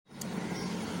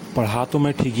पढ़ा तो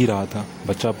मैं ठीक ही रहा था,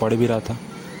 बच्चा पढ़ भी रहा था,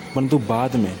 परंतु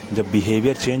बाद में जब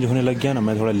बिहेवियर चेंज होने लग गया ना,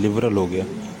 मैं थोड़ा लिबरल हो गया,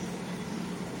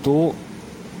 तो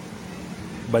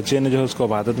बच्चे ने जो है उसको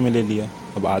अब आदत में ले लिया।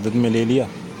 अब आदत में ले लिया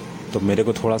तो मेरे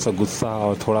को थोड़ा सा गुस्सा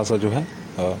और थोड़ा सा जो है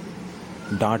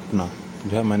डांटना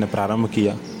जो है मैंने प्रारंभ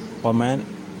किया। और मैं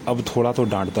अब थोड़ा तो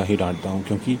डांटता हूँ,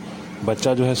 क्योंकि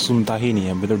बच्चा जो है सुनता ही नहीं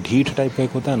है। मतलब ढीठ टाइप का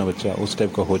एक होता है ना बच्चा, उस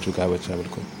टाइप का हो चुका है बच्चा,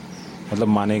 बिल्कुल मतलब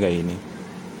मानेगा ही नहीं।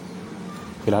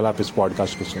 फिलहाल आप इस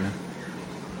पॉडकास्ट को सुने,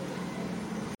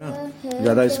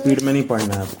 ज़्यादा स्पीड में नहीं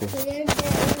पढ़ना है आपको।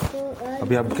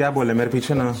 अभी आप क्या बोले, मेरे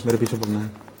पीछे पढ़ना है।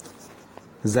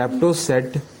 ज़ेप्टो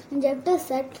सेट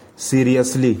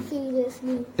सीरियसली,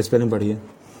 स्पेलिंग पढ़िए।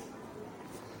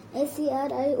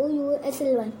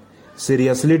 SERIOUSLY,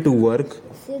 सीरियसली टू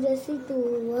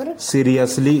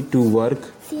वर्क,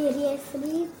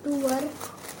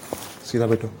 सीधा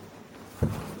बैठो।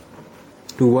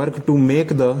 To work to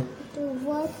make the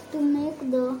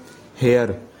hair,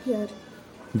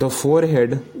 the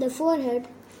forehead,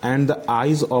 and the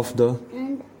eyes of the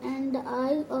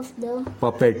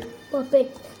puppet.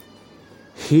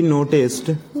 He noticed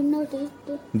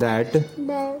that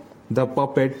the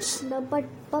puppets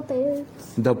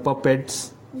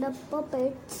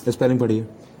spelling पढ़िए।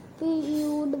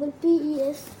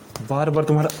 PUPPES। बार बार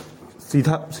तुम्हारा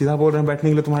सीधा बोल रहे हैं बैठने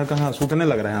के लिए, तुम्हारा कहाँ सूतने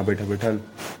लग रहा है यहाँ बैठे बैठे।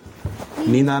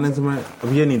 नींद आने से मैं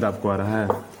अब ये नींद आपको आ रहा है।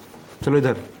 चलो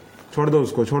इधर छोड़ दो,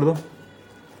 उसको छोड़ दो,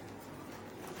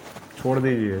 छोड़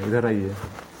दीजिए, इधर आइए।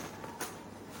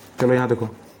 चलो यहाँ देखो।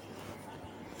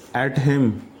 At him,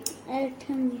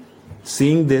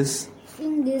 seeing this,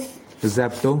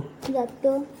 Zepto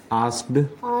asked,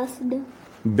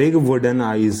 big wooden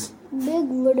eyes,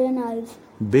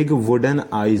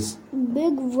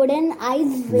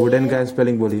 wooden का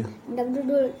स्पेलिंग बोलिए।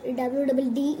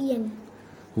 WWDEN।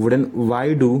 wooden, why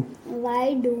do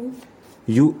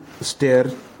you stare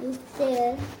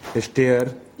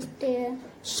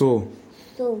so?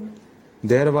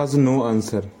 There was no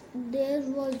answer.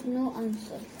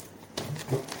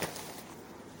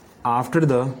 After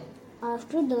the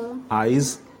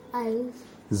eyes,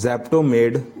 Zepto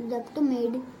made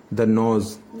the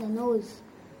nose,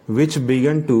 which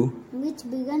began to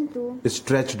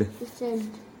stretched.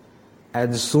 As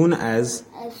soon as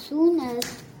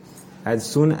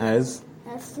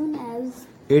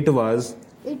it was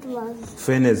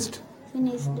finished,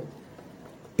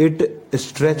 it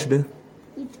stretched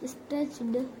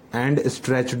and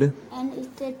stretched.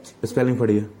 Spelling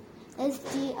पढ़िए।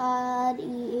 STREACH।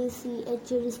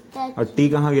 और T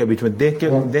कहाँ गया बीच में? देख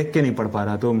के नहीं पढ़ पा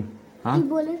रहा तुम? हाँ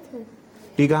बोले थे।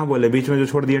 टी कहाँ बोले बीच में जो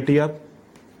छोड़ दिया टी? आप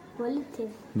बोले थे।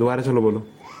 दोबारा चलो बोलो।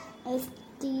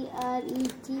 STREACHED।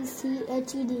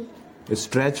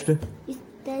 Stretched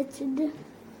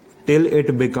till it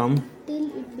become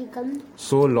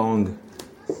so long.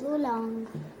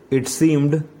 It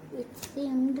seemed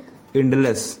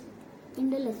endless.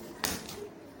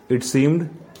 It seemed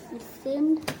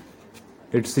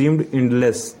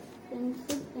endless.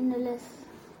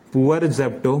 Poor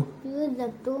Zepto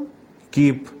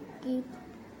keep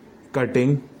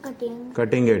cutting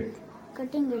it.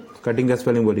 Cutting का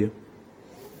स्पेलिंग बोलिए।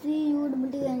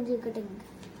 CUTTING।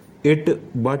 It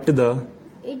but the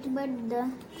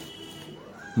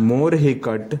more he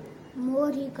cut,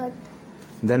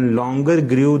 then longer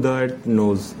grew that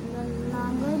nose.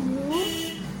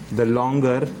 The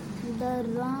longer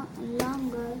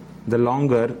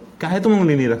काहे तुम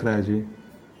उंगली नहीं रख रहा है जी?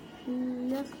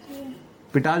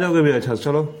 पिटा जाओगे भी। अच्छा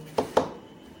चलो।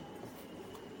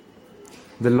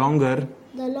 The longer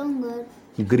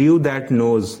grew that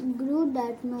nose.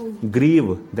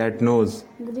 Grieve that nose.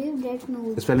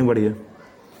 Spelling बढ़िया।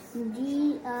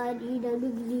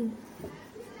 GREW।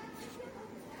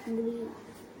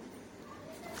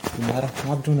 तुम्हारा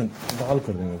हाथ जो है दाल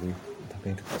कर देंगे अभी,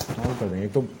 दाल कर देंगे।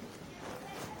 एक तो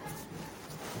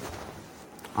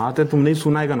आते तुम नहीं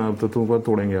सुनाएगा ना, अब तो तुमको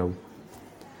तोड़ेंगे अब।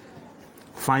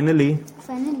 Finally,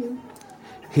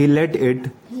 he let it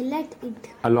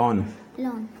alone.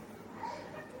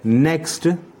 Next,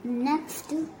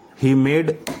 he made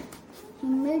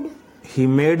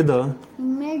the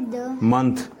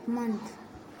month.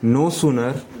 No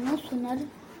sooner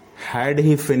had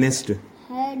he finished.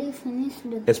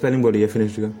 Spelling बोलिए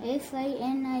फिनिश्ड का।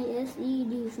 FINISHED।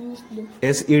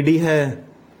 SED है।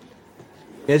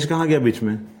 एच कहाँ गया बीच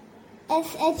में?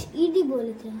 SHED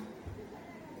बोले थे।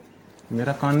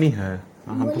 मेरा कान नहीं है,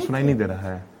 हमको सुनाई नहीं दे रहा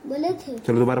है। बोले थे।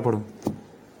 चलो दोबारा पढ़ो।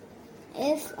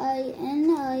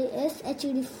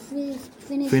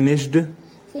 FINISHED।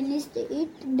 Finished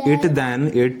it then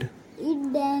it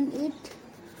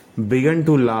began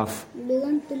to laugh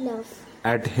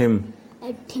at him.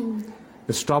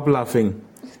 Stop laughing,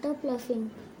 Stop laughing.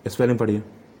 Spelling पढ़िए।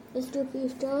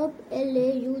 Stop.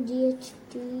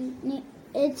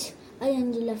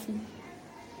 L-A-U-G-H-T-H-I-N-G laughing.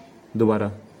 दोबारा।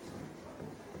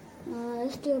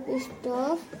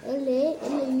 Stop.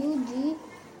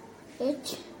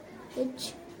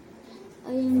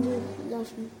 L-A-U-G-H-H-I-N-G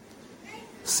laughing.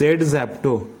 Said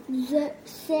Zepto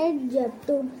Said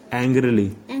Japto एंग्रीली,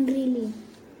 angrily.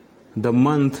 The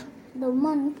month, The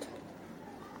month.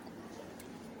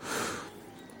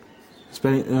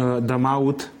 Spelling, the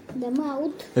mouth The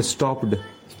mouth stopped,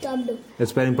 stopped.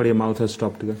 Spelling पढ़िए mouth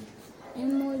stopped का।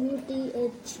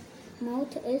 M-O-U-T-H.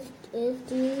 Mouth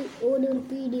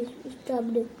S-T-O-P-D.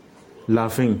 Stopped.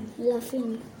 Laughing, Laughing.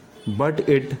 But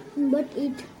it But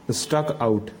it stuck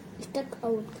out, stuck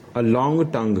out. A long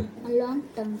tongue, A long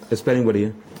tongue. Spelling पढ़िए।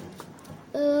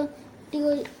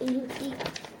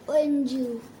 T-O-U-T-O-N-G.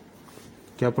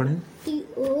 क्या पढ़े?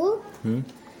 T-O.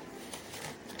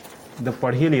 जब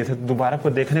पढ़ ही लिए थे तो दोबारा को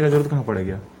देखने का जरूरत कहाँ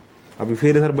पड़ेगा? अभी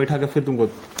फिर इधर बैठा के फिर तुमको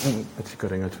अच्छी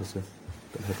करेंगे अच्छे से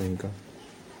तो कहीं का।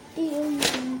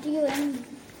 T-O-N.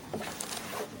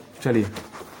 चलिए,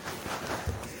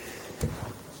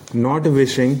 नॉट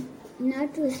विशिंग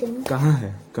Not wishing. कहाँ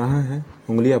है? कहाँ है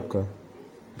उंगली आपका?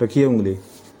 रखिए उंगली।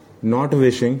 Not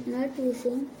wishing Not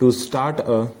wishing to start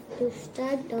a to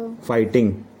start a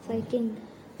fighting, fighting.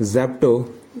 Zepto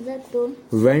Zapto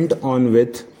went on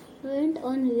with went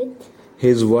on with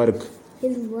his work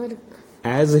his work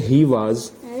as he was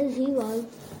as he was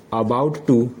about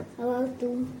to about to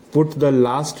put the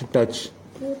last touch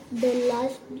put the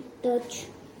last touch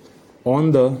on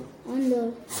the on the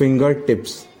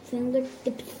fingertips,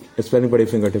 fingertips. Spelling पढ़िए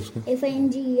fingertips का।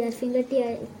 F-I-N-G-E-R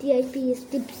fingertips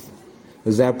tips.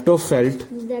 Zapto felt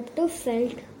Zapto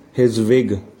felt his wig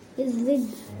his wig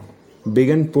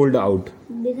began pulled out.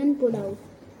 began pulled out.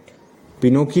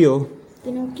 Pinocchio,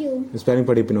 Pinocchio spelling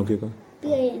पढ़िए Pinocchio का।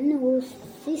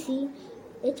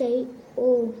 P-I-N-O-C-C-H-I-O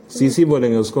CC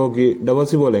बोलेंगे उसको कि double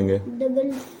C बोलेंगे?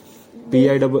 double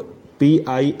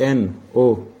P-I-N-O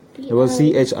double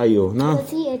C-H-I-O ना,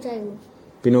 C-H-I-O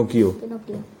Pinocchio।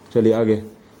 Pinocchio. चलिए आगे।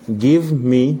 Give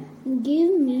me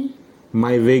Give me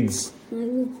my wigs, my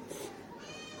wig.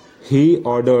 he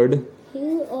ordered, He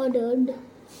ordered,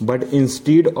 but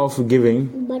instead of giving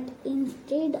but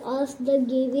instead of the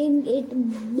giving it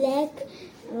back,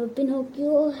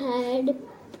 Pinocchio had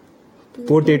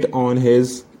put it on his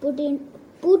put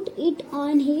it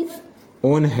on his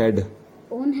own head,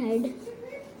 own head,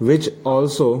 which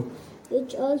also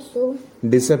which also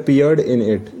disappeared in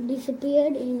it.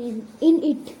 disappeared in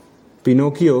it.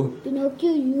 Pinocchio,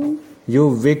 Pinocchio, you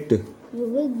wicked you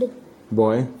wicked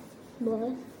boy. boy.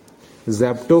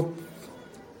 Zapto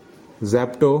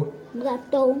Zapto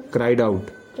cried out.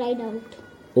 cried out.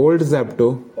 Old Zapto,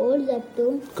 Old Zapto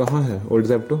कहाँ है Old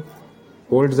Zapto?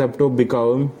 Old Zapto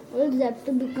became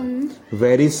becomes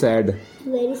very sad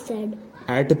very sad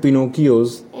at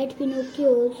Pinocchio's at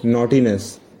Pinocchio's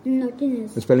naughtiness.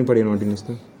 naughtiness. Spelling पढ़िए naughtiness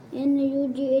का।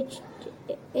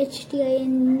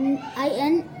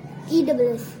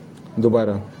 N-U-G-H-T-I-N-E-S-S.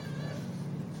 दोबारा।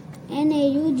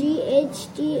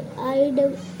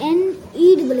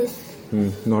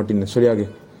 N-A-U-G-H-T-I-N-E-S-S. naughtiness। चलिए आगे।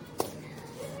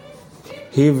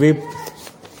 He whipped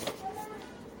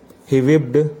He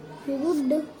whipped.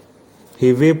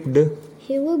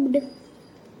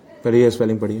 पढ़िए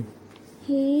spelling पढ़िए।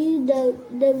 He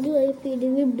W-I-P-D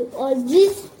whipped. All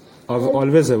this.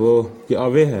 Always है वो कि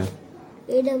अवे है?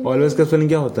 A-W. ऑलवेज का स्पेलिंग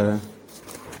क्या होता है?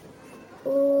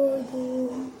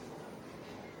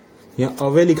 यहाँ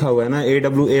अवे लिखा हुआ है ना,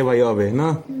 AWAY अवे ना,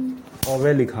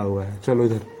 अवे लिखा हुआ है। चलो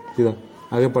इधर सीधा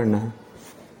आगे पढ़ना है।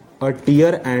 A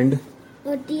tear and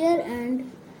A tear and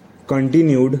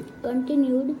continued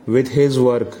continued with his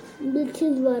work. with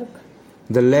his work.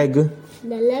 The leg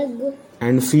The leg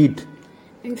and feet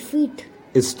and feet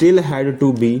still had to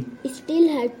be still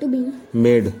had to be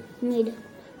made made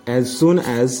as soon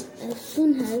as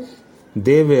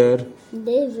they were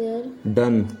they were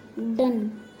done. done.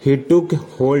 He took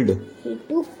hold He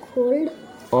took hold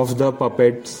of the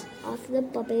puppets of the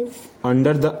puppets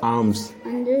under the arms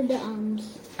under the arms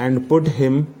and put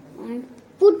him and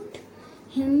put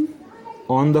him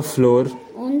on the floor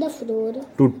on the floor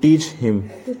to teach him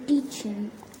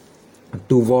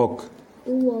to walk.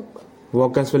 to walk.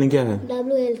 Walk का spelling क्या है?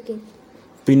 W-L-K.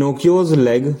 Pinocchio's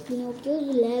leg Pinocchio's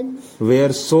legs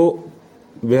were so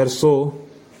were so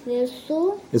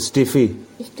stiffy.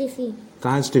 stiffy.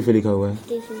 कहाँ stiffy लिखा हुआ है?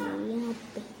 Stiffy यहाँ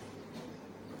पे.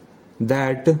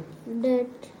 That That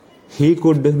he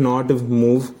could not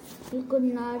move he could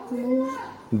not move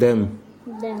them.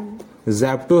 them.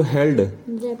 Zapto held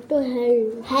Zapto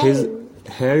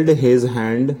held his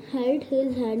hand held his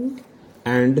hand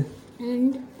and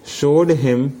and showed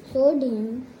him showed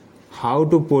him how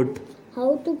to put how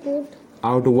to put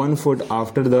out one foot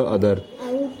after the other.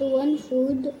 out one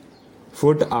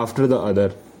Foot after the other.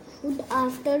 foot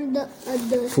after the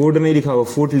other. Food नहीं लिखा हुआ,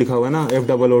 foot लिखा हुआ है ना,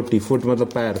 FOOT, foot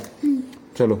मतलब पैर.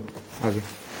 चलो आगे.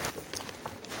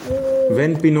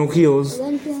 When Pinocchio's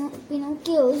When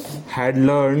Pinocchio had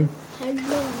learned had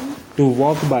learned to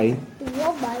walk by to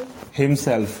walk by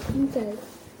himself,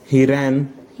 himself, he ran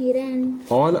he ran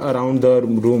all around the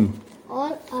room.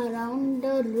 all around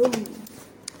the room.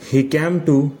 He came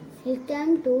to He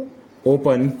came to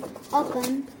open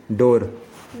open door.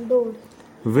 door.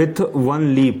 With one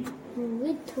leap,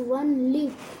 With one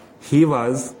leap, he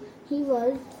was he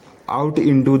was out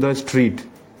into the street.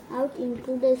 out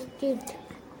into the street.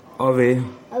 Away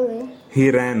Away, he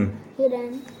ran. he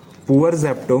ran. Poor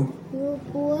Zapto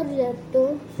Poor Zapto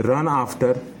ran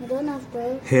after ran after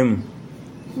him,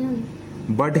 him,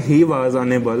 but he was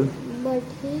unable but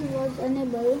he was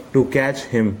unable to catch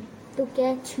him. to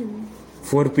catch him.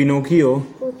 For Pinocchio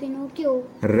For Pinocchio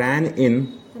ran in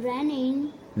ran in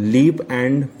leap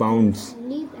and bounds.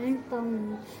 leap and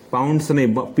pounds. Pounds नहीं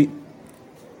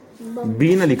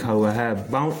B ना लिखा हुआ है,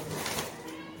 bound.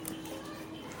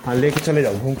 हाँ लेके चले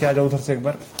जाओ, घूम के आ जाओ उधर से एक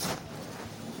बार.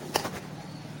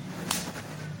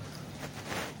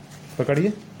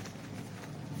 पकड़िए.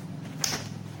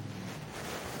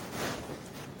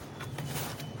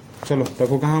 चलो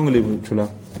रखो. कहाँ उंगली छुला?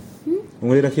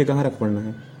 उंगली रखिए. कहाँ रख पड़ना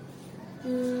है?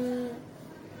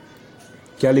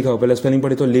 क्या लिखा हो? पहले स्पेलिंग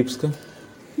पढ़ी तो लिप्स का.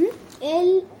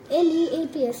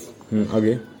 Leaps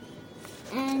आगे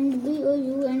and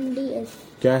Bounds.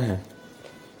 क्या है?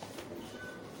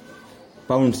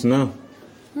 पाउंड्स ना.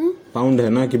 हाँ? पाउंड है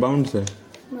ना कि बाउंड्स है?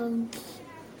 Bounds.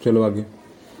 चलो आगे.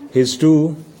 His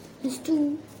two His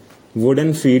two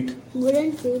wooden feet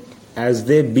wooden feet as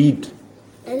they beat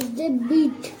as they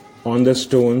beat on the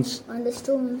stones on the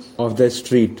stones of the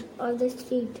street of the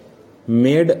street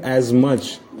made as much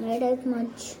made as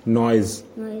much noise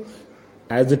noise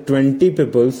as the 20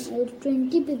 peoples as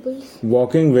 20 people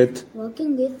walking with walking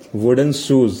with wooden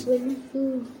shoes. wooden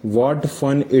shoes. What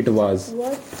fun it was.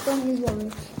 What fun it was.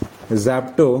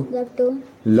 Zapto Zapto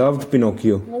loved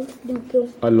Pinocchio loved Pinocchio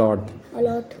a lot. a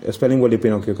lot. Spelling बोलिए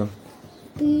Pinocchio का.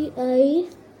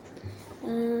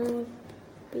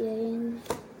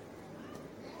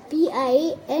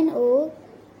 Pino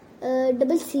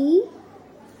double C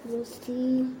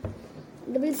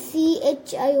double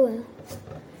CHIO है.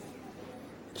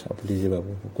 छाप लीजिए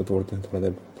बाबू, आपको तोड़ते हैं थोड़ा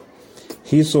देर.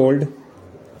 He sold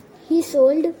He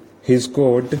sold his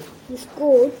coat his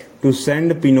coat to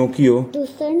send Pinocchio to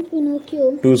send Pinocchio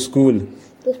to school,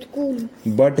 to school,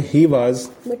 but he was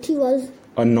but he was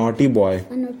a naughty boy.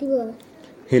 a naughty boy.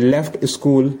 He left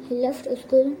school He left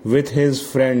school with his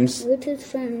friends with his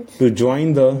friends to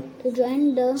join the to join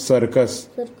the circus.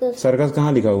 circus. Circus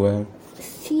कहाँ लिखा हुआ है?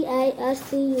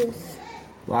 CIRCUS.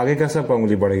 आगे का सब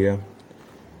उंगली बढ़ गया.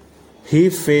 He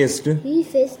faced He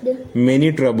faced many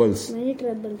troubles. many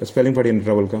troubles. Spelling पढ़िए ना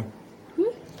ट्रबल का.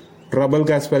 ट्रबल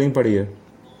का स्पेलिंग पढ़िए.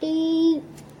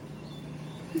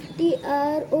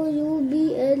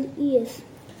 TROUBLES.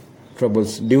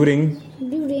 Troubles during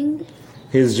During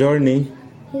his journey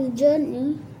his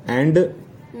journey and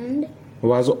and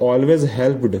was always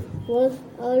helped was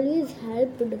always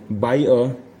helped by a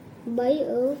by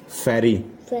a fairy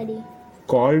fairy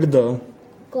called the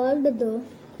called the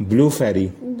Blue Fairy.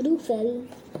 Blue Fairy.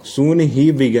 Soon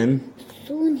he began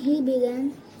Soon he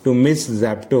began to miss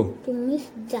Zapto. to miss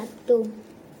Zapto.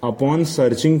 Upon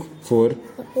searching for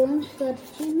Upon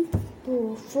searching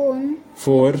to phone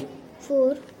for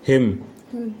for him.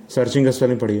 him. Searching का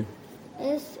spelling पढ़िए.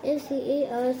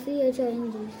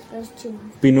 SACARCHING. Searching.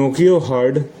 Pinocchio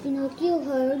heard Pinocchio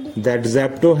heard that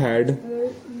Zapto had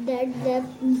that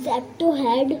Zapto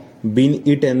had been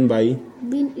eaten by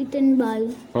been eaten by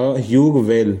a huge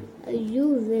whale. a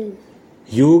huge whale.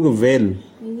 Huge whale.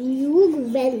 Huge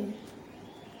whale.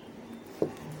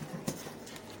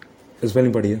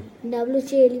 Spelling पढ़िए.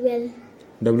 WCHL whale.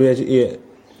 WHE.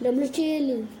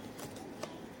 WCHL.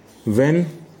 When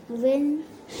When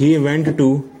he went to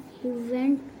he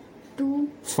went to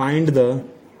find the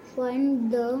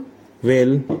find the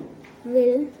whale,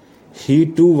 whale, he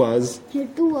too was he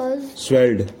too was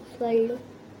swelled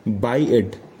swallowed by it.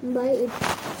 by it.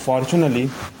 Fortunately,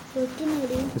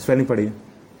 Fortunately, spelling पढ़िए.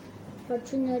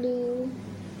 fortunately,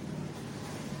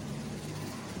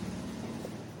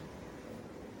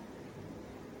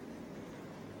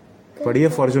 पढ़िए.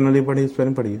 फॉर्चुनली पढ़िए.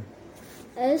 Spelling पढ़िए.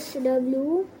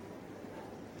 SW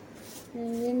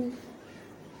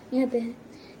यहाँ पे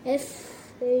है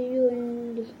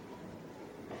FAUND.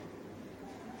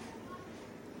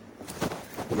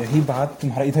 यही बात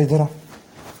तुम्हारा, इधर इधर आ,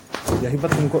 यही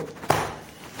बात तुमको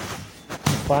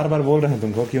बार बार बोल रहे हैं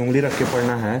तुमको कि उंगली रख के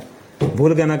पढ़ना है,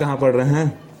 भूल गए ना कहाँ पढ़ रहे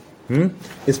हैं।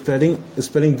 स्पेलिंग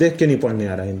स्पेलिंग देख के नहीं पढ़ने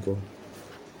आ रहा है इनको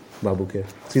बाबू के।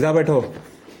 सीधा बैठो,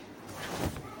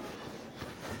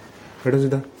 बैठो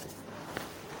सीधा।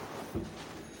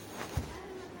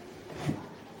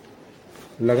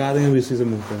 लगा देंगे इसी से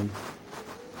मुंह पे हम।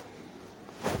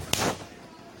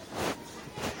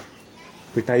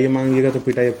 पिटाई मांगिएगा तो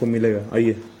पिटाई आपको मिलेगा।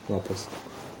 आइए वापस,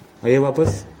 आइए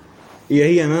वापस।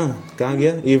 यही है ना, कहाँ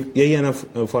गया यही है ना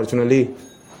फॉर्चुनली।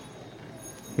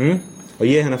 और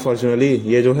ये है ना फॉर्चुनली,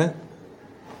 ये जो है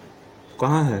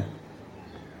कहाँ है?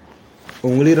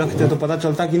 उंगली रखते तो पता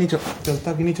चलता कि नहीं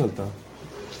चलता कि नहीं चलता।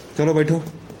 चलो बैठो,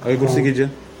 आगे कुर्सी कीजिए,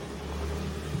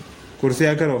 कुर्सी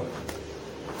आ करो।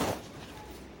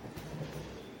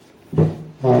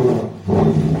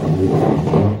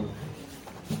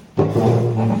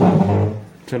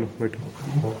 चलो बैठो।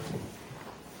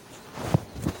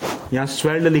 यहाँ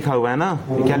स्वेल्ड लिखा हुआ है ना,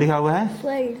 ये क्या लिखा हुआ है?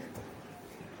 स्वेल्ड,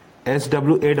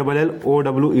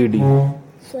 SWALLOWED,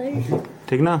 स्वेल्ड,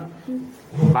 ठीक ना?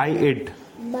 By it,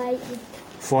 by it,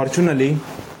 fortunately,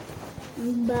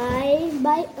 by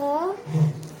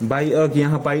a, की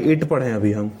यहाँ बाई इट पढ़े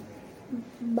अभी हम।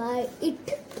 By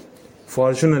it,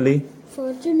 fortunately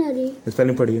fortunately,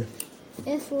 spelling पढ़िए।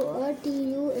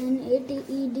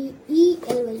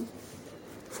 FORTUNATEDELY,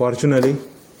 फॉर्चुनली,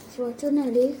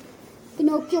 fortunately,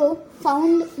 Pinocchio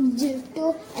found Giotto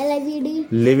LIVD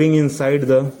living inside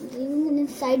the, living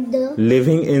inside the,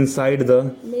 living inside the,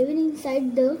 living inside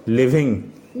the, living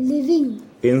living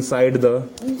inside the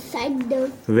inside the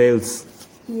Wales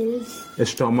hills.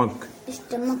 Stomach.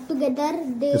 Stomach together,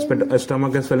 they इस पे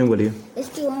stomach का spelling बोलिए।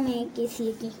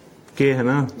 STOMACH, के है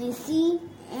ना? STOMACH.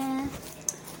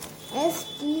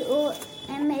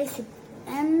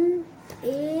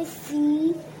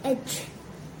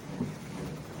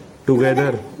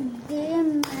 Together,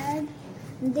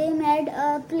 They made a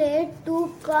plate to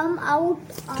come out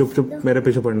of चुप चुप, the, मेरे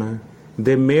पीछे पढ़ना है।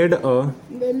 They made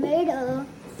they made a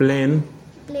plane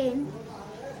plane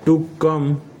to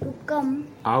come to come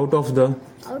out of the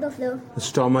out of the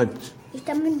stomach.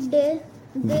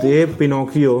 stomach. They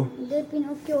Pinocchio They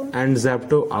Pinocchio and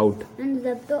Zepto out. and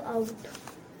Zepto out.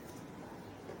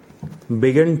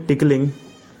 Begin tickling,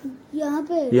 यहाँ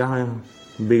पे यहाँ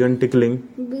begin tickling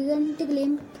began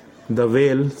tickling the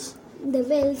Wales the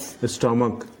whale's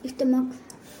stomach. stomach.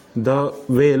 The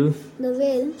well The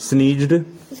whale स्नीज्ड,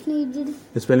 sneezed.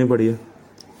 Spelling पढ़िए।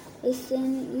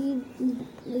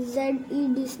 SNEZED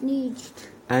sneezed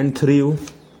and through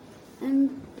and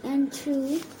threw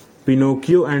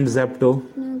Pinocchio and Zepto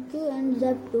Pinocchio and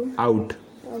Zepto out.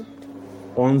 out.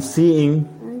 On seeing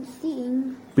And seeing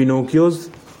पिनोकियोज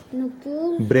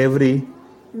Pinocchio's bravery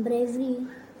bravery,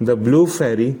 the blue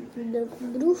Pheri the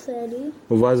blue fairy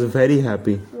was very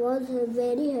happy. was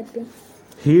very happy.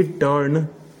 He turned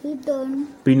He turned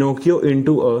Pinocchio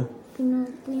into a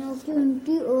Pinocchio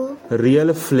into a real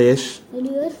flesh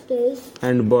real face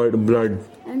and blood.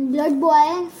 and blood boy.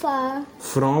 Far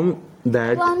From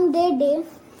that, from that day,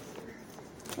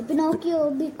 Pinocchio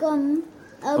become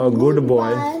a good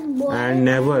boy and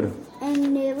never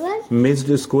never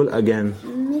missed school again.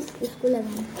 missed school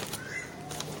again.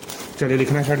 चलिए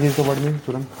लिखना start कीजिए तो word में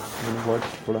तुरंत word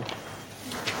थोड़ा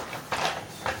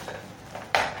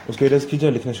उसको erase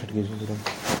कीजिए, लिखना स्टार्ट कीजिए तुरंत।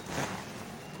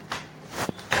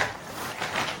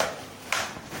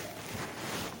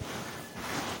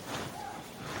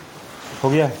 हो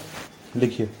गया,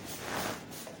 लिखिए।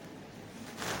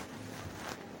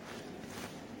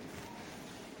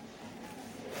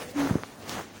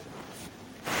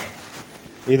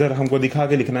 इधर हमको दिखा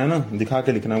के लिखना है ना, दिखा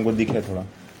के लिखना, हमको दिखे थोड़ा,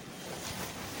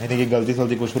 नहीं देखिए गलती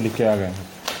सलती कुछ लिख के आ गए हैं।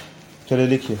 चलिए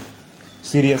लिखिए।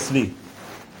 Seriously,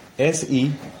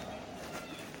 SERIOUSLY,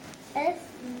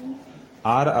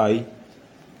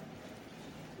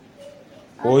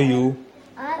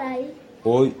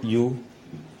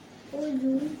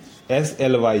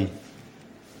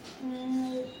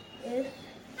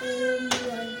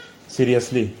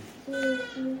 seriously.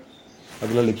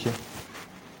 अगला लिखिए।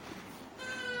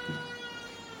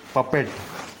 Puppet,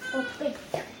 PUPPET,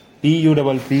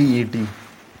 PPPET।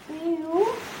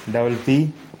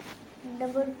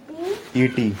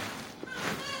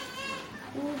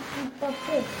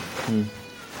 puppet.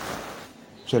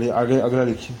 चलिए आगे अगला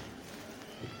लिखिए।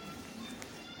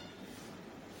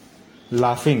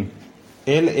 Laughing,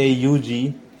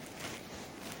 LAUG,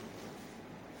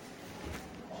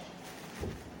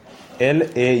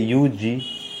 LAUG,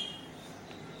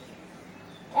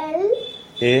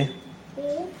 LAUG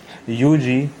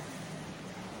AUG,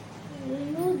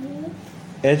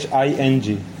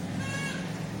 HING,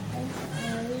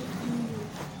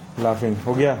 laughing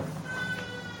हो गया।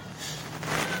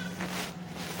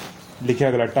 लिखिए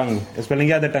अगला, टंग। स्पेलिंग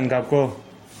याद है टंग का आपको?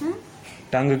 हाँ?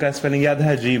 टंग का स्पेलिंग याद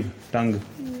है? जीभ, टंग।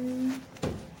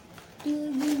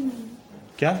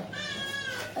 क्या?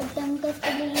 और टंग का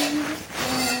स्पेलिंग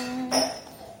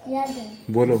याद है।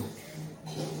 बोलो।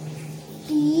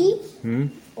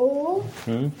 TOU।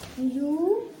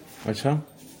 अच्छा,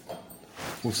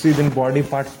 उसी दिन बॉडी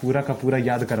पार्ट पूरा का पूरा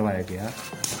याद करवाया गया,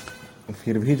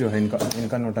 फिर भी जो है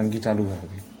इनका नौटंकी चालू है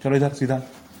अभी। चलो इधर सीधा।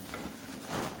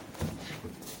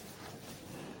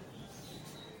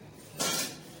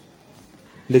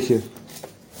 लिखिए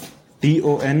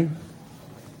TONGUE,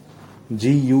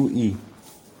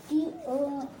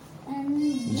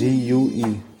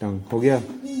 GUE, टंग। हो गया?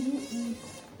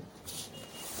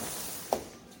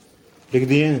 लिख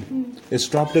दिए?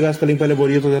 स्टॉप्ड का स्पेलिंग पहले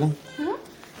बोलिए तो जरा। हाँ?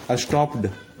 स्टॉप्ड।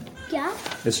 क्या?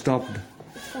 स्टॉप्ड।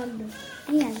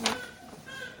 नहीं आता।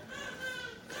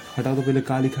 हटा दो पहले,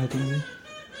 का लिखा है तुमने?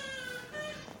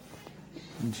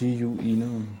 GUE ना,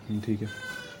 ठीक है।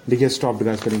 देखिए स्टॉप्ड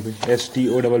का स्पेलिंग पे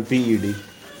STOPPED।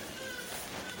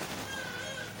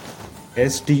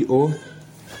 STO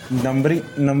नंबरिंग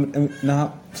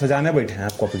ना, सजाने बैठे हैं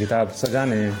आप कॉपी किताब,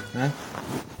 सजाने हैं।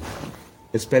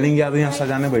 स्पेलिंग याद है, यहाँ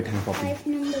सजाने बैठे हैं कॉपी। 5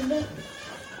 नंबर।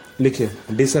 लिखिए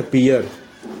disappear,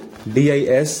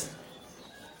 DIS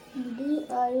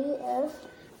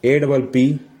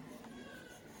APP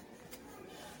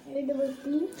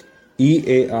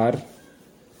EAR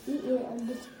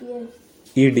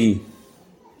ED।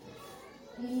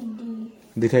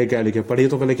 दिखाइए क्या लिखे, पढ़िए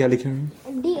तो पहले क्या लिखे हैं।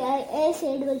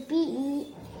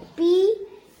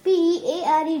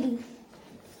 DISAPPEARED।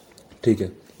 ठीक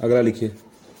है, अगला लिखिए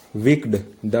विक्ड,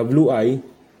 WI।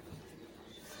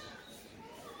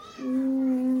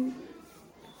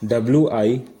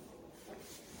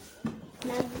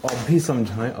 अभी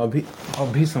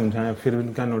समझाएं, फिर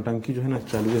इनका नौटंकी जो है ना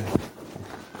चालू है।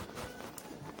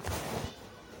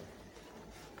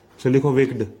 चलो लिखो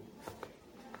विक्ड।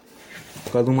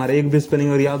 कल तुम्हारे एक भी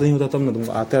स्पेलिंग अगर याद नहीं होता तब ना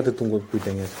तुमको आते आते तुमको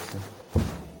पीटेंगे।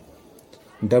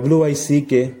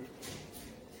 WICK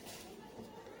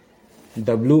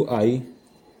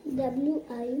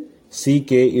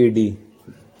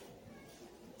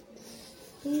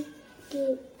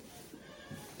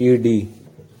ED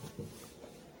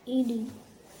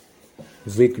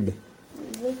wicked.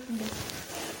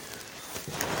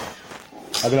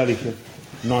 अगला लिखिए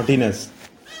नॉटीनेस।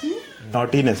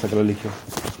 अगला लिखिए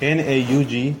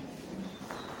NAUG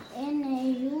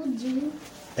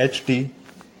HT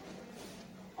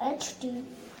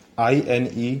INE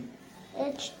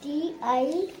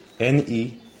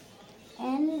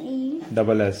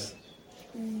NESS।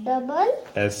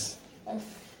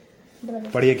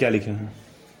 पढ़िए क्या लिखे हैं।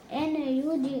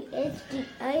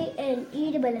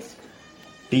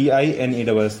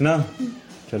 TINESS ना।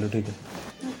 चलो ठीक है।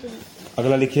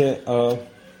 अगला लिखिए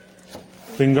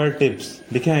फिंगर टिप्स।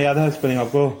 लिखे हैं, याद है स्पेलिंग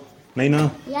आपको? नहीं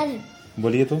ना? याद है।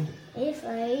 बोलिए तो।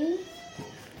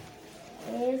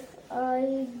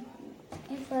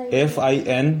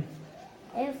 FIN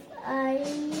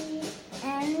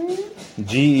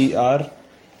GER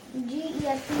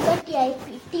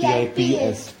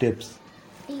TIPS tips.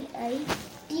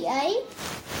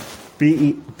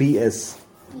 PEPS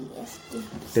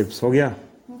tips हो गया।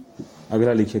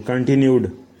 अगला लिखिए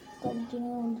कंटिन्यूड।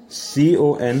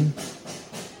 CON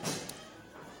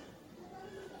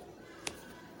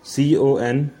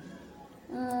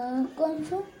कौन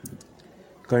सा?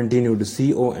 कंटिन्यूड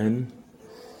CON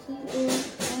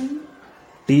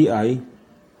TINUED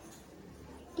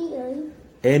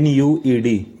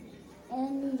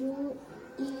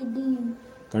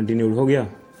कंटिन्यूड हो गया।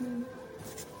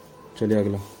 चलिए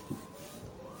अगला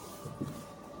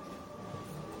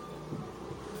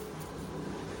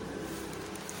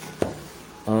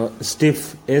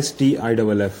स्टिफ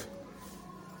STIFF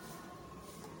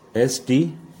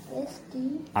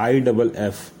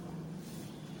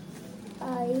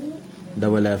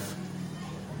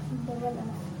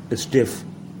स्टिफ।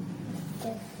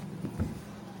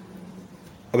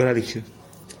 अगला लिखिए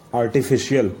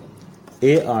आर्टिफिशियल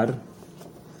ARTIFICIAL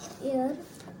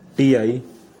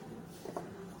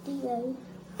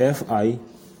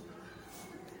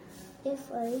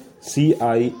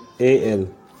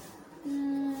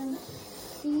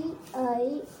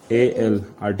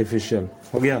आर्टिफिशियल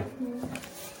हो गया।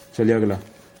 चलिए अगला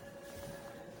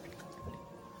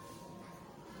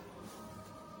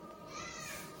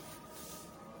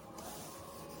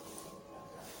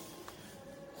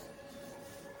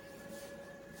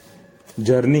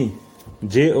journey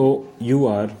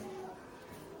JOUR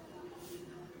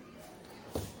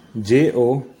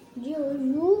JOURNEY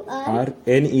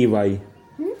JOURNEY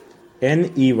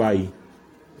NEY।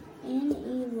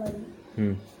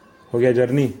 हो गया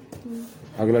जर्नी।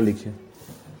 अगला लिखिए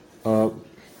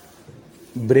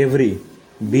ब्रेवरी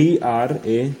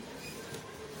BRAVERY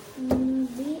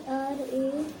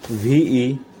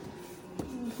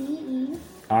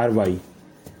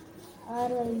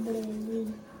ब्रेवरी।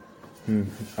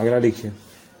 अगला लिखिए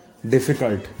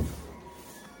डिफिकल्ट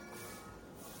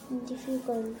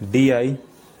DIFFF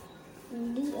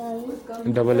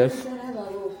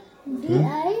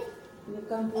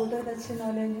कंप्यूटर का अच्छे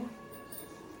नॉलेज है।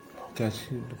 क्या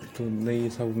चीज तो नहीं,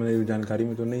 सब मेरी जानकारी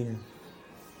में तो नहीं है।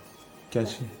 क्या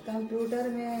चीज? कंप्यूटर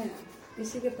में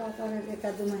किसी के पास आकर एक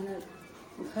आध 2 महीना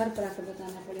घर पर आकर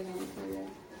बताना पड़ेगा उनको।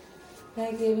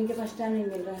 कहीं कि इनके पास टाइम नहीं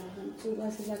मिल रहा है, हम सुबह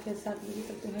से जाके 7 बजे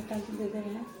तक तुम्हें टाइम दे दे रहे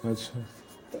हैं। अच्छा,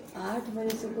 तो 8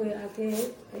 बजे से कोई आके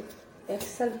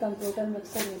एक्सेल कंप्यूटर में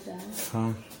एक्सेल होता है,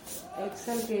 हाँ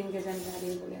एक्सेल के इनके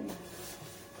जानकारी बोलेंगे।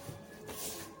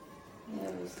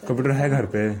 कंप्यूटर है घर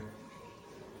पे?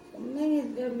 नहीं,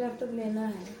 जब लैपटॉप लेना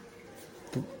है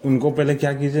तो उनको पहले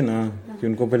क्या कीजिए ना कि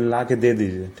उनको पहले ला के दे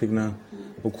दीजिए, ठीक ना।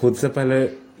 वो खुद से पहले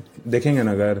देखेंगे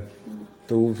ना अगर,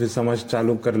 तो वो फिर समझ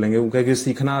चालू कर लेंगे। वो कहे कि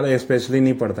सीखना स्पेशली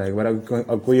नहीं पड़ता है, एक बार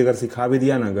कोई अगर सिखा भी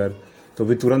दिया ना अगर, तो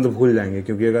भी तुरंत भूल जाएंगे,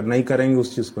 क्योंकि अगर नहीं करेंगे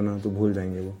उस चीज़ को ना तो भूल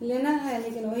जाएंगे वो। लेना है,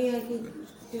 लेकिन वही है कि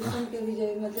ट्यूशन के भी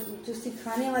जो मतलब जो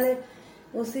सिखाने वाले,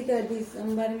 उसी का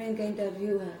दिसंबर में इनका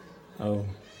इंटरव्यू है। ओ,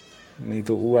 नहीं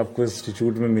तो वो आपको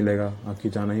इंस्टीट्यूट में मिलेगा, आपकी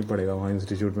जाना ही पड़ेगा वहाँ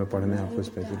इंस्टीट्यूट में पढ़ने आपको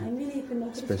स्पेशली।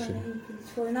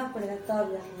 छोड़ना पड़ेगा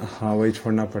तब जाएंगे। हाँ वही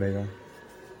छोड़ना पड़ेगा,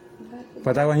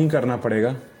 पता वहीं करना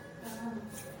पड़ेगा।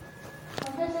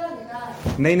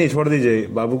 नहीं छोड़ दीजिए,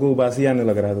 बाबू को उबासी आने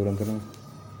लग रहा है तुरंत ना,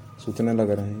 सूचने लग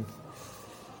रहे हैं।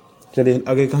 चलिए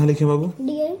आगे कहाँ लिखे बाबू?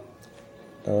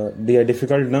 DI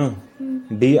डिफिकल्ट ना,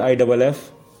 DIFF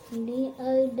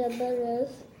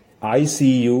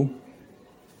ICU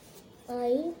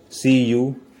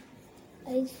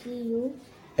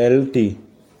LT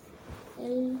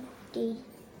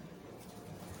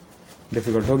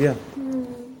डिफिकल्ट हो गया।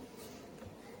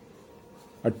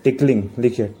 और टिकलिंग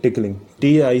लिखिए, टिकलिंग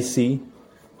TIC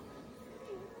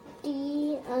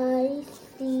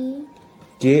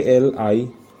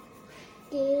KLING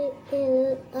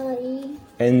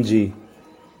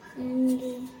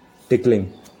टिकलिंग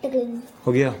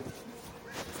हो गया।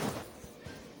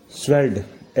 Swallowed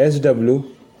SW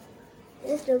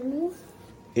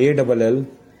ALL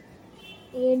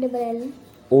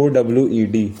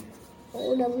OWED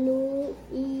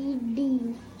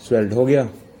swallowed हो गया।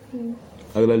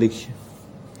 अगला लिखिए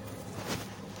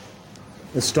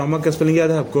स्टमक का स्पेलिंग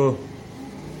याद है आपको?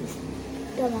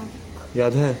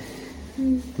 याद है?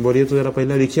 बोलिए तो जरा,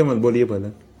 पहले लिखिए मत बोलिए पहले।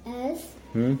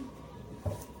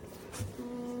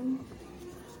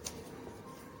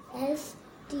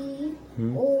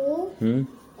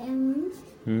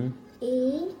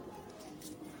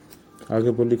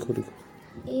 आगे बोल, लिखो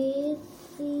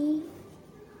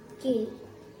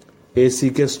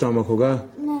AC स्टमक होगा?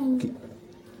 नहीं,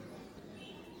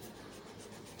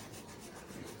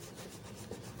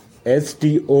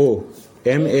 STO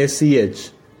MACH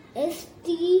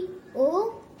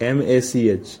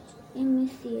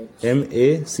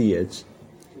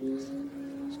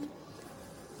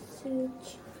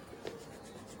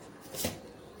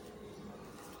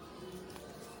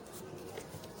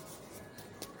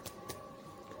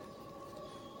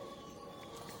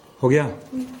हो गया।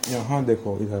 यहाँ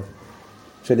देखो इधर।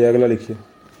 चलिए अगला लिखिए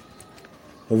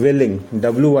willing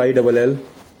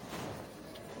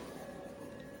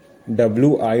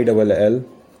WILL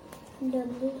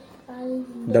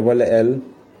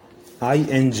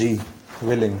ING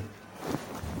willing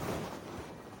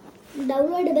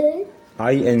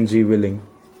ING willing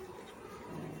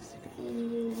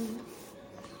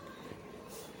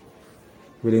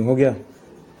willing हो गया।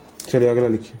 चलिए अगला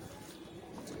लिखिए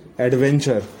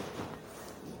एडवेंचर।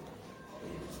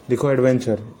 लिखो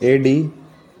एडवेंचर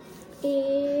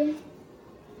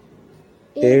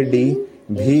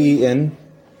ADVEN।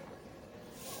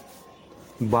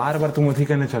 बार बार तुम अथी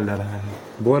करने चल जा रहा है,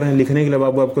 बोल रहे हैं लिखने के लिए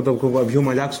बाबू आपको, तो अभी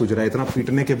मजाक सूझ रहा है इतना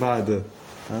पीटने के बाद।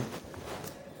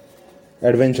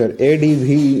 एडवेंचर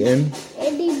ADVEN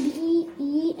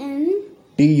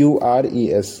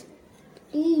TURES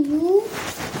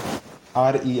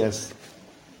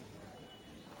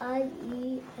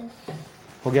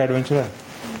हो गया एडवेंचर।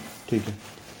 ठीक है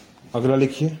अगला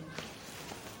लिखिए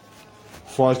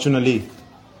fortunately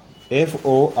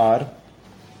FORTUNALLY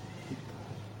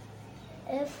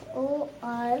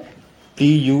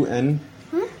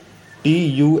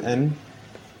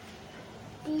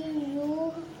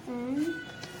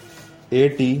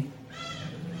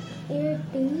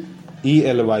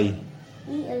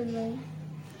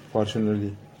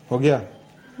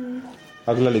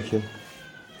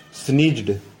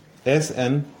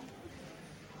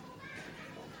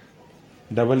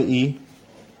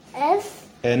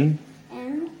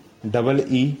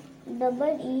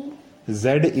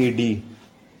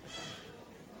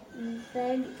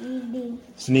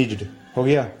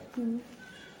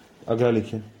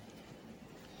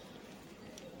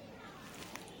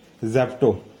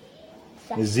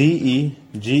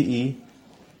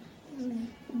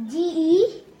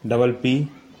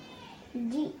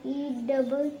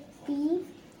double P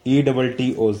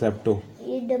ETTO Zepto. A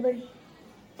double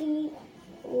T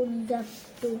O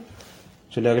Zepto.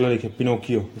 चलिए अगला लिखिए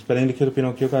पिनोकियो। स्पेलिंग लिखिए तो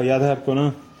पिनोकियो का याद है आपको ना?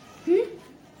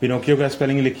 पिनोकियो का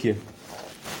स्पेलिंग लिखिए।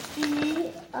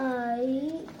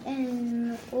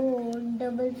 PINO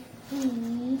double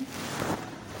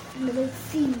C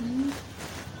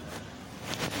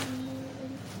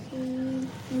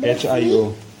HIO।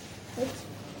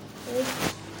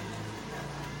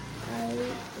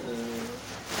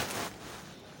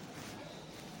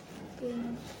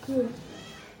 Pinocchio।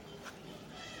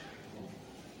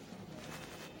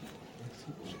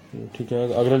 ठीक है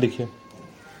अगला लिखिए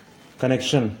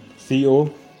connection CO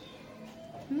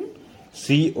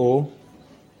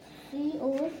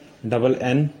double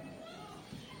N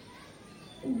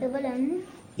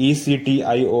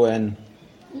ECTION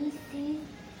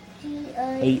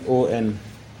ION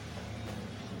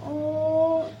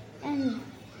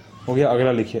हो गया।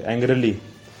 अगला लिखिए एंग्रली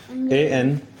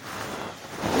AN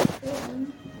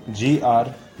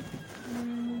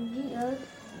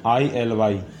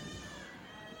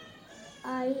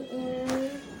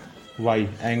GRILY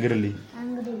एंग्रली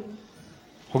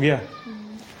हो गया।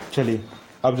 चलिए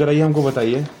अब जरा ये हमको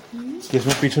बताइए कि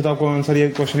इसमें पीछे तो आपको आंसर ये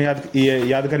क्वेश्चन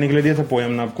याद करने के लिए दिया था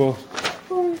पोएम ना आपको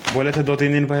बोले थे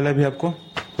 2-3 दिन पहले भी आपको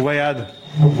हुआ याद?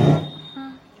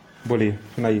 बोलिए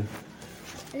सुनाइए।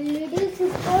 लिटिल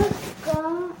सिस्टर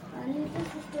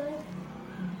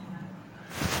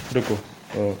रुको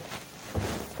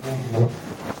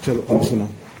चलो अब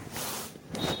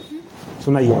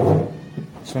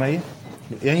सुनाइए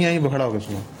यहीं खड़ा होकर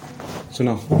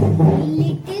सुनाओ।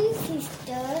 लिटिल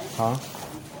सिस्टर हाँ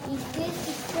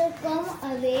कम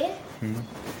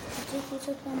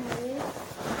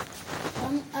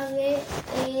अवे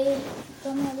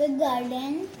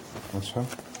गार्डन। अच्छा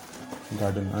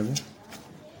गार्डन आगे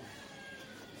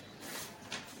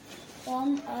कम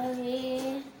अवे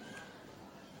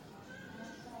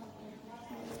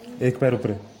एक पैर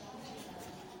ऊपर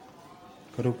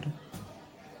करो ऊपर।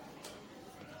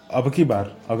 अब की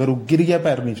बार अगर गिर गया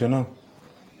पैर नीचे ना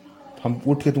हम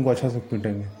उठ के तुमको अच्छा से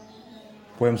पीटेंगे।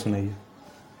 पोएम सुनाइए।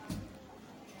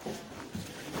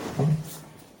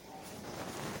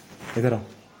 इधर आओ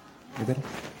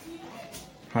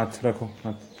हाथ रखो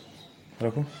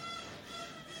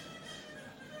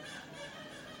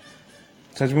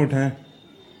सच में उठे।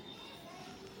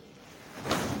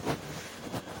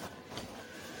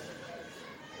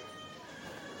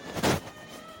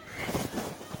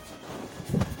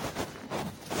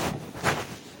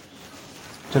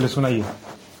 चलो सुनाइए।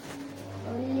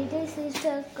 Little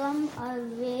sister come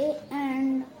away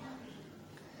and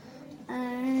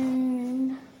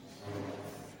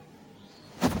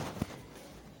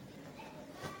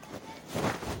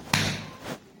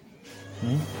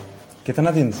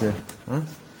कितना दिन से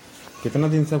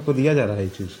आपको दिया जा रहा है ये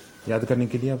चीज याद करने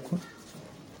के लिए? आपको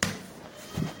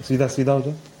सीधा हो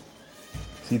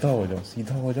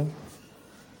जाओ।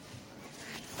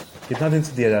 कितना दिन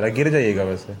से दिया जा रहा है? गिर जाइएगा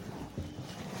वैसे।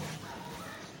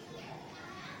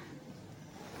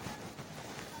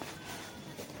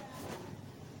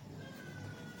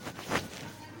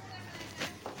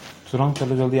 सुनाओ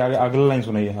चलो जल्दी आगे अगला लाइन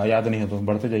सुनाइए। याद नहीं है तो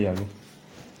बढ़ते जाइए आगे।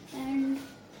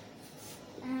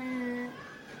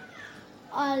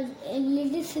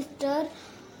 Little sister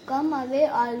come away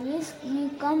always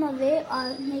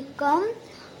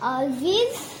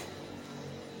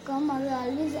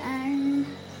and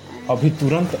अभी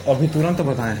तुरंत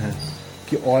बताए हैं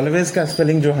कि ऑलवेज का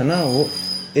स्पेलिंग जो है ना वो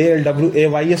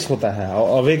ALWAYS होता है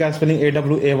और अवे का स्पेलिंग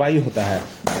AWAY होता है।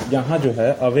 यहाँ जो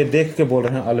है अवे देख के बोल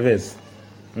रहे हैं ऑलवेज।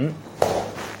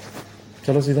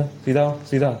 चलो सीधा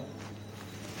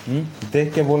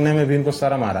देख के बोलने में भी इनको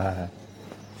शर्म आ रहा है।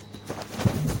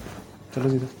 चलो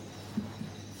सीधा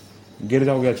गिर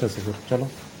जाओगे अच्छे से फिर। चलो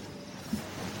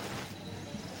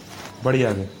बढ़िया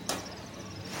आगे।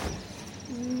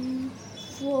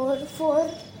 for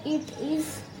it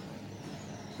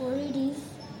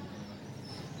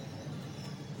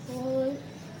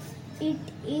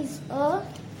is a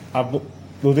अब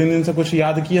 2-3 दिन से कुछ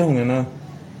याद किए होंगे ना,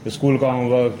 स्कूल का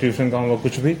होमवर्क, ट्यूशन का होमवर्क,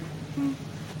 कुछ भी?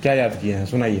 क्या याद किए हैं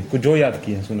सुनाइए, कुछ जो याद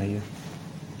किए हैं सुनाइए।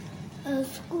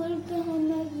 स्कूल के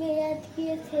होमवर्क में याद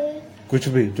किए थे। कुछ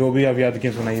भी जो भी आप याद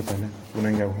किए सुनाइए, पहले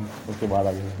सुनेंगे हम, उसके बाद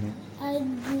आगे सुनिए।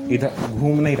 आज इधर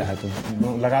घूम नहीं रहा है तुम,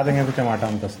 लगा देंगे तो टमाटर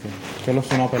हम कस के। चलो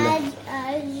सुनाओ पहले, आज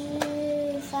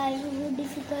 5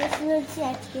 डिफिकल्ट वर्ड्स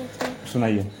याद किए थे।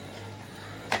 सुनाइए।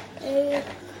 एक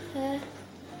है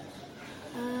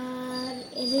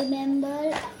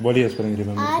रिमेंबर, बोलिए स्पेलिंग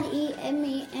रिमेंबर।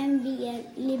 REMEMBR,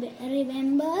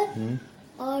 रिमेंबर,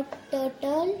 और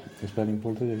टर्टल, स्पेलिंग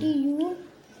बोलते जाइए।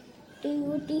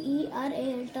 TUTERAL,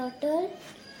 टर्टल,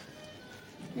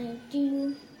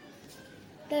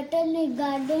 टर्टल ने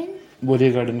गार्डन,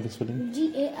 बोलिए गार्डन की स्पेलिंग।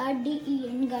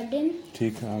 GARDEN, garden.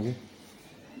 ठीक है, आगे।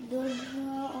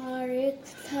 और एक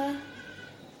था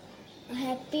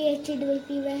हैप्पी,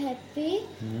 HAPPY, हैप्पी।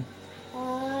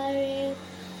 और एक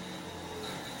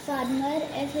फार्मर,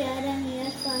 FARMER,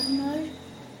 फार्मर।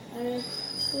 और एक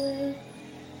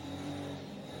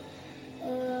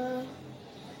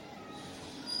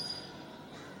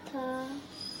था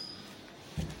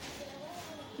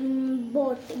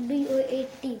बोट,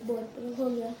 BOAT, बोट हो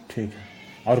गया। ठीक है,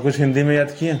 और कुछ हिंदी में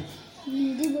याद किए?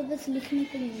 हिंदी में बस लिखने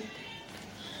को नहीं था।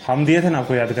 हम दिए थे ना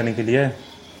आपको याद करने के लिए,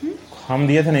 हम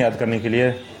दिए थे ना याद करने के लिए।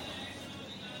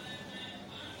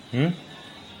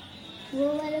 वो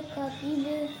वाला कॉपी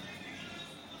में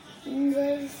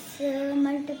बस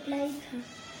मल्टीप्लाई था।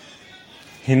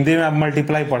 हिंदी में आप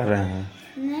मल्टीप्लाई पढ़ रहे हैं?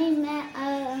 नहीं, मैं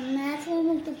मैथ में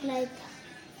मल्टीप्लाई था।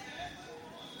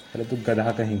 अरे तू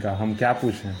गधा कहीं का, हम क्या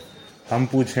पूछें? हम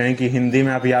पूछें कि हिंदी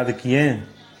में आप याद किए,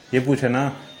 ये पूछे ना,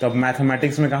 तो अब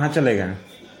मैथमेटिक्स में कहाँ चले गए?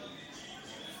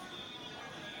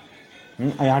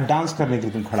 यहाँ डांस करने के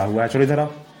लिए तुम खड़ा हुआ है, चलो इधर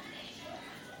आओ,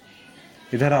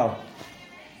 इधर आओ,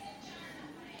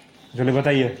 चलो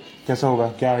बताइए कैसा होगा,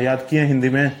 क्या याद किए हिंदी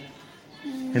में?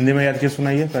 हिंदी में याद किए,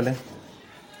 सुनाइए पहले।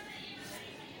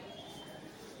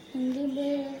 हिंदी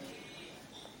में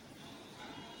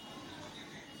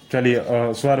चलिए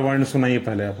स्वर वर्ण सुनाइए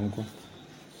पहले आप हमको।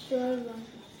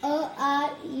 अ आ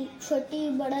ई, छोटी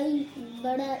बड़ा ई,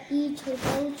 बड़ा ई,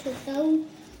 छोटा ऊ, छोटा ऊ,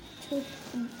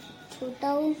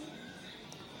 छोटा ऊ,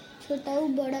 छोटा ऊ,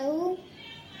 बड़ा ऊ,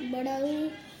 बड़ा ऊ,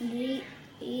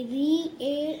 री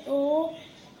ए ओ,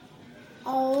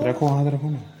 और रखो हाथ, रखो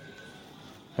ना,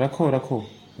 रखो रखो,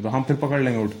 तो हम फिर पकड़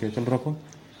लेंगे उठ के, चलो रखो।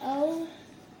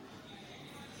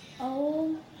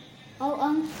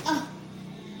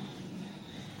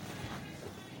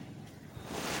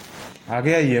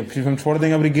 आगे आइए, फिर हम छोड़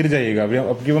देंगे, अभी गिर जाइएगा,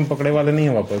 अभी हम पकड़े वाले नहीं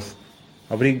है वापस,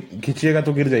 अभी खींचिएगा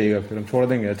तो गिर जाइएगा, फिर हम छोड़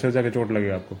देंगे, अच्छे से जाके चोट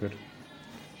लगेगा आपको फिर।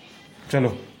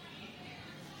 चलो,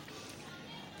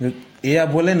 ए आप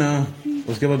बोले ना,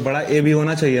 उसके बाद बड़ा ए भी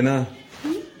होना चाहिए ना।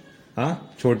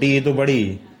 हाँ, छोटी ए तो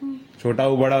बड़ी, छोटा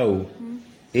ऊ बड़ा ऊ,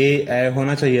 ए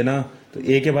होना चाहिए ना, तो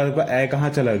ए के बाद ए कहाँ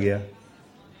चला गया?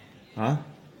 हाँ,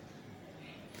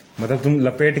 मतलब तुम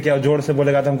लपेट के और जोर से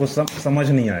बोलेगा तो हमको समझ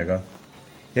नहीं आएगा,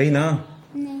 यही ना?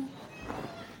 नहीं,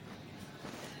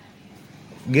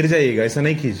 गिर जाइएगा, ऐसा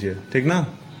नहीं कीजिए, ठीक ना?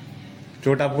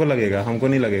 चोट आपको लगेगा, हमको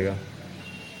नहीं लगेगा।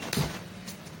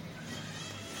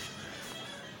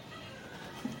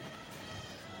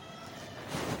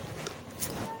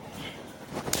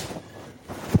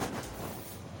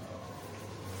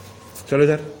 चलो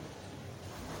इधर,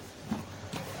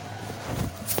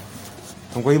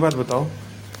 हमको ये बात बताओ।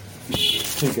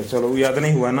 ठीक है, चलो याद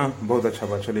नहीं हुआ ना, बहुत अच्छा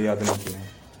बात, चलिए याद नहीं किया।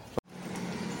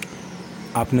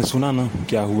 आपने सुना ना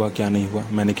क्या हुआ क्या नहीं हुआ,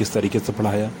 मैंने किस तरीके से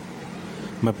पढ़ाया।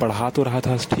 मैं पढ़ा तो रहा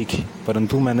था ठीक ही,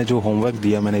 परंतु मैंने जो होमवर्क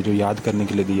दिया, मैंने जो याद करने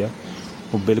के लिए दिया,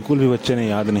 वो बिल्कुल भी बच्चे ने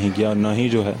याद नहीं किया, और ना ही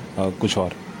जो है कुछ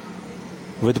और।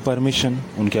 विद परमिशन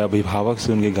उनके अभिभावक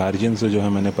से, उनके गार्जियन से जो है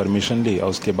मैंने परमिशन ली, और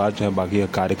उसके बाद जो है बाकी का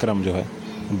कार्यक्रम जो है,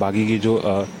 बाकी की जो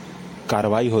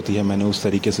कार्रवाई होती है, मैंने उस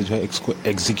तरीके से जो है इसको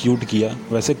एग्जीक्यूट किया।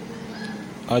 वैसे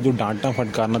जो डांटना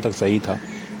फटकारना तक सही था,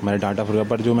 मैंने डांटा फटका,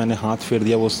 पर जो मैंने हाथ फेर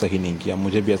दिया वो सही नहीं किया।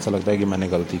 मुझे भी ऐसा लगता है कि मैंने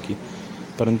गलती की,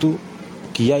 परंतु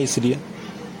किया इसलिए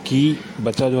कि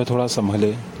बच्चा जो है थोड़ा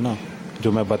संभले ना।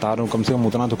 जो मैं बता रहा हूँ कम से कम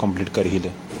उतना तो कंप्लीट कर ही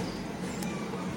ले।